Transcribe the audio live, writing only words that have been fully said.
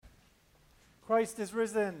Christ is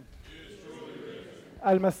risen.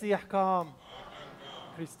 Al-Masih kam.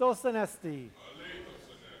 Christos anesti.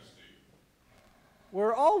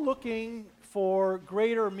 We're all looking for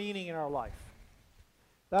greater meaning in our life.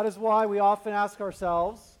 That is why we often ask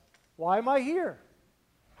ourselves, why am I here?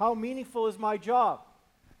 How meaningful is my job?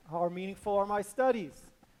 How meaningful are my studies?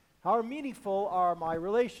 How meaningful are my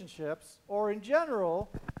relationships? Or in general,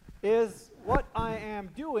 is what I am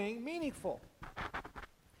doing meaningful?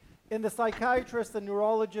 In the psychiatrist and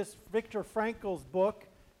neurologist Viktor Frankl's book,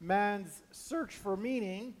 Man's Search for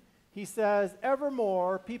Meaning, he says,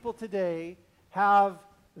 evermore people today have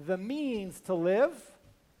the means to live,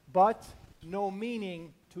 but no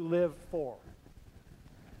meaning to live for.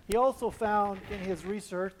 He also found in his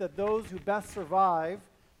research that those who best survive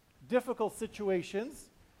difficult situations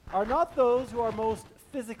are not those who are most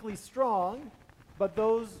physically strong, but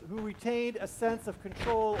those who retained a sense of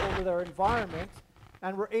control over their environment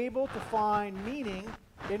and were able to find meaning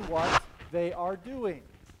in what they are doing.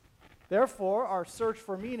 Therefore, our search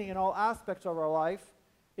for meaning in all aspects of our life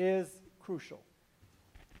is crucial.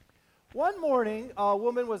 One morning, a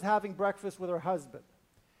woman was having breakfast with her husband,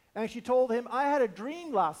 and she told him, I had a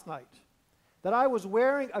dream last night that I was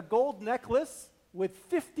wearing a gold necklace with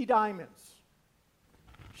 50 diamonds.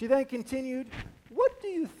 She then continued, what do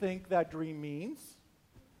you think that dream means?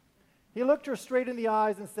 He looked her straight in the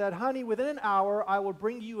eyes and said, honey, within an hour I will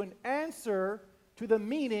bring you an answer to the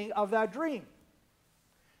meaning of that dream.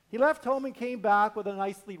 He left home and came back with a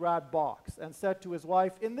nicely wrapped box and said to his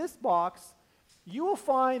wife, in this box you will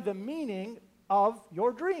find the meaning of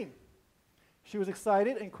your dream. She was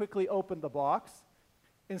excited and quickly opened the box.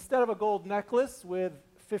 Instead of a gold necklace with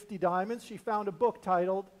 50 diamonds, she found a book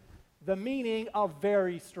titled, The Meaning of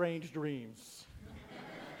Very Strange Dreams.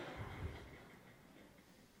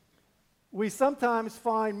 We sometimes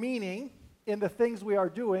find meaning in the things we are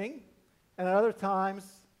doing, and at other times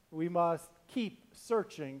we must keep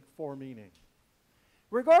searching for meaning.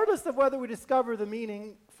 Regardless of whether we discover the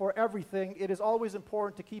meaning for everything, it is always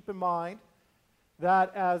important to keep in mind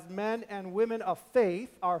that as men and women of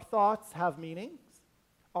faith, our thoughts have meanings,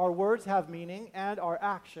 our words have meaning, and our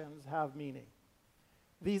actions have meaning.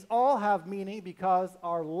 These all have meaning because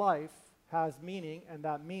our life has meaning, and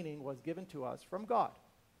that meaning was given to us from God.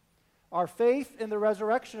 Our faith in the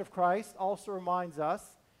resurrection of Christ also reminds us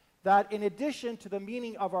that in addition to the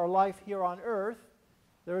meaning of our life here on earth,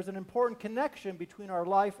 there is an important connection between our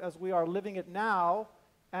life as we are living it now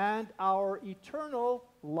and our eternal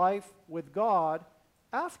life with God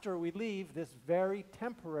after we leave this very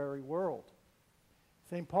temporary world.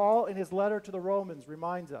 St. Paul, in his letter to the Romans,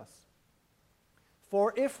 reminds us,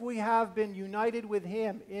 for if we have been united with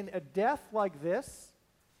him in a death like this,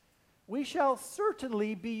 we shall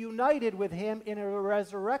certainly be united with him in a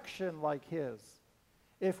resurrection like his.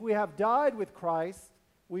 If we have died with Christ,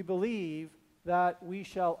 we believe that we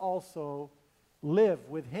shall also live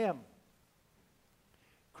with him.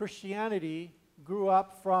 Christianity grew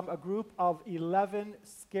up from a group of 11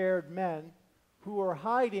 scared men who were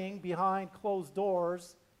hiding behind closed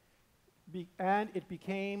doors, and it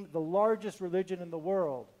became the largest religion in the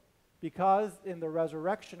world because in the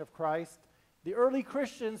resurrection of Christ, the early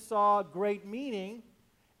Christians saw great meaning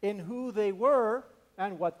in who they were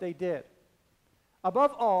and what they did.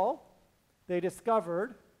 Above all, they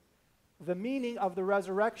discovered the meaning of the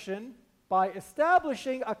resurrection by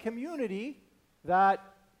establishing a community that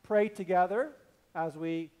prayed together, as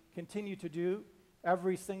we continue to do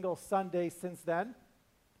every single Sunday since then.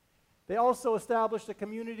 They also established a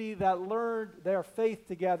community that learned their faith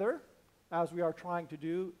together, as we are trying to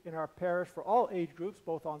do in our parish for all age groups,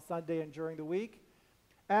 both on Sunday and during the week.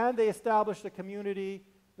 And they established a community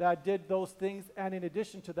that did those things, and in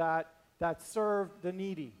addition to that, that served the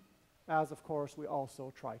needy, as of course we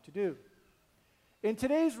also try to do. In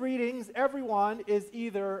today's readings, everyone is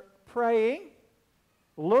either praying,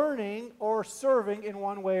 learning, or serving in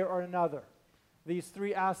one way or another. These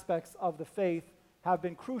three aspects of the faith have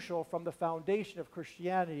been crucial from the foundation of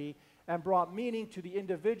Christianity and brought meaning to the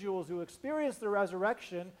individuals who experienced the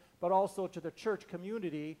resurrection, but also to the church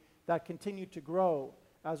community that continued to grow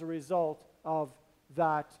as a result of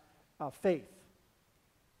that faith.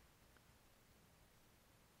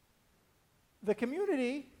 The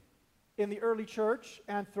community in the early church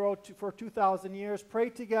and for 2,000 years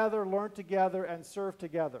prayed together, learned together, and served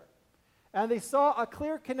together. And they saw a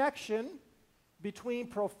clear connection between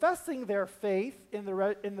professing their faith in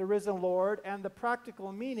the risen Lord and the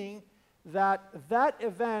practical meaning that that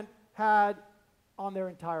event had on their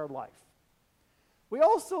entire life. We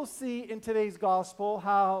also see in today's gospel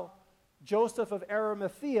how Joseph of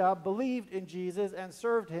Arimathea believed in Jesus and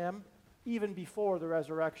served him even before the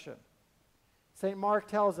resurrection. St. Mark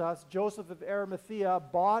tells us Joseph of Arimathea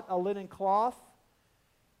bought a linen cloth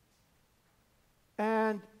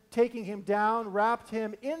and, taking him down, wrapped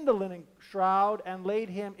him in the linen shroud and laid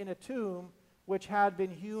him in a tomb which had been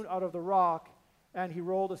hewn out of the rock, and he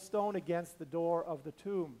rolled a stone against the door of the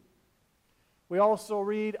tomb. We also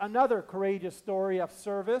read another courageous story of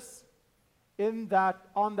service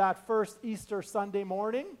on that first Easter Sunday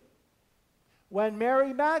morning, when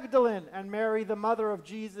Mary Magdalene and Mary the mother of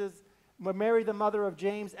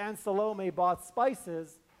James and Salome bought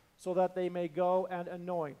spices so that they may go and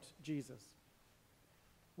anoint Jesus.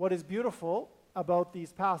 What is beautiful about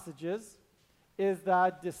these passages is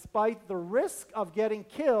that despite the risk of getting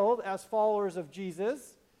killed as followers of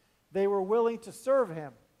Jesus, they were willing to serve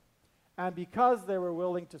him. And because they were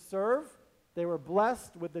willing to serve, they were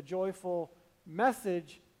blessed with the joyful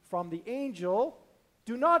message from the angel,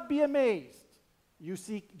 "Do not be amazed. You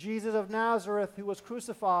seek Jesus of Nazareth who was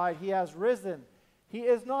crucified. He has risen. He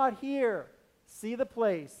is not here. See the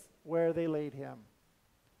place where they laid him."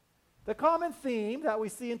 The common theme that we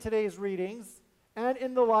see in today's readings and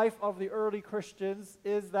in the life of the early Christians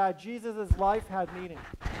is that Jesus' life had meaning.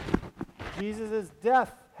 Jesus'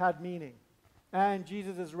 death had meaning. And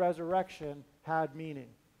Jesus' resurrection had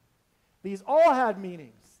meaning. These all had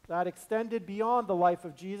meanings that extended beyond the life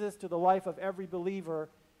of Jesus to the life of every believer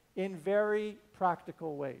in very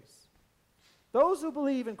practical ways. Those who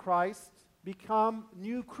believe in Christ become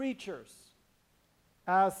new creatures,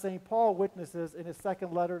 as St. Paul witnesses in his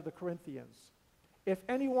second letter to the Corinthians. If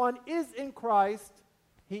anyone is in Christ,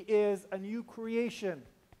 he is a new creation.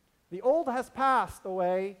 The old has passed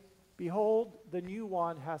away. Behold, the new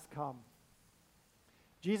one has come.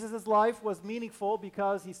 Jesus' life was meaningful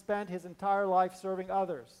because he spent his entire life serving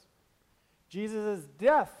others. Jesus'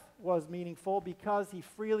 death was meaningful because he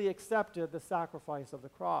freely accepted the sacrifice of the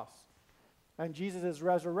cross. And Jesus'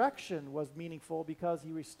 resurrection was meaningful because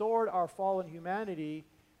he restored our fallen humanity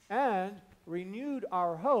and renewed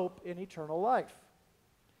our hope in eternal life.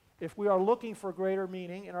 If we are looking for greater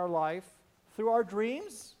meaning in our life through our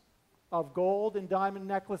dreams of gold and diamond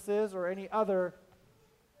necklaces or any other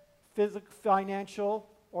financial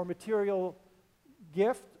or material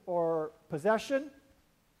gift or possession,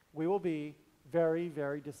 we will be very,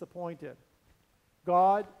 very disappointed.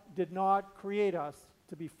 God did not create us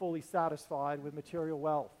to be fully satisfied with material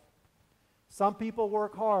wealth. Some people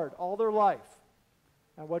work hard all their life,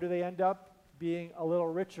 and what do they end up? Being a little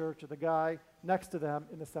richer to the guy next to them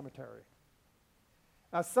in the cemetery.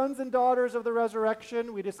 As sons and daughters of the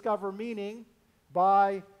resurrection, we discover meaning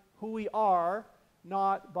by who we are,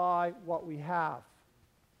 not by what we have.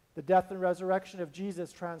 The death and resurrection of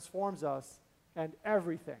Jesus transforms us and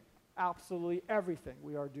everything, absolutely everything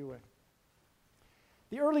we are doing.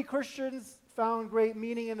 The early Christians found great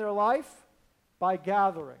meaning in their life by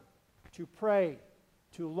gathering, to pray,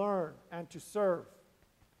 to learn, and to serve.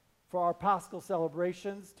 For our Paschal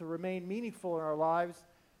celebrations to remain meaningful in our lives,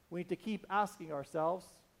 we need to keep asking ourselves,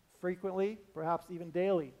 frequently, perhaps even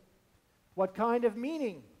daily, what kind of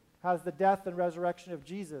meaning has the death and resurrection of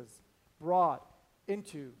Jesus brought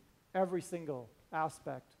into every single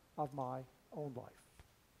aspect of my own life?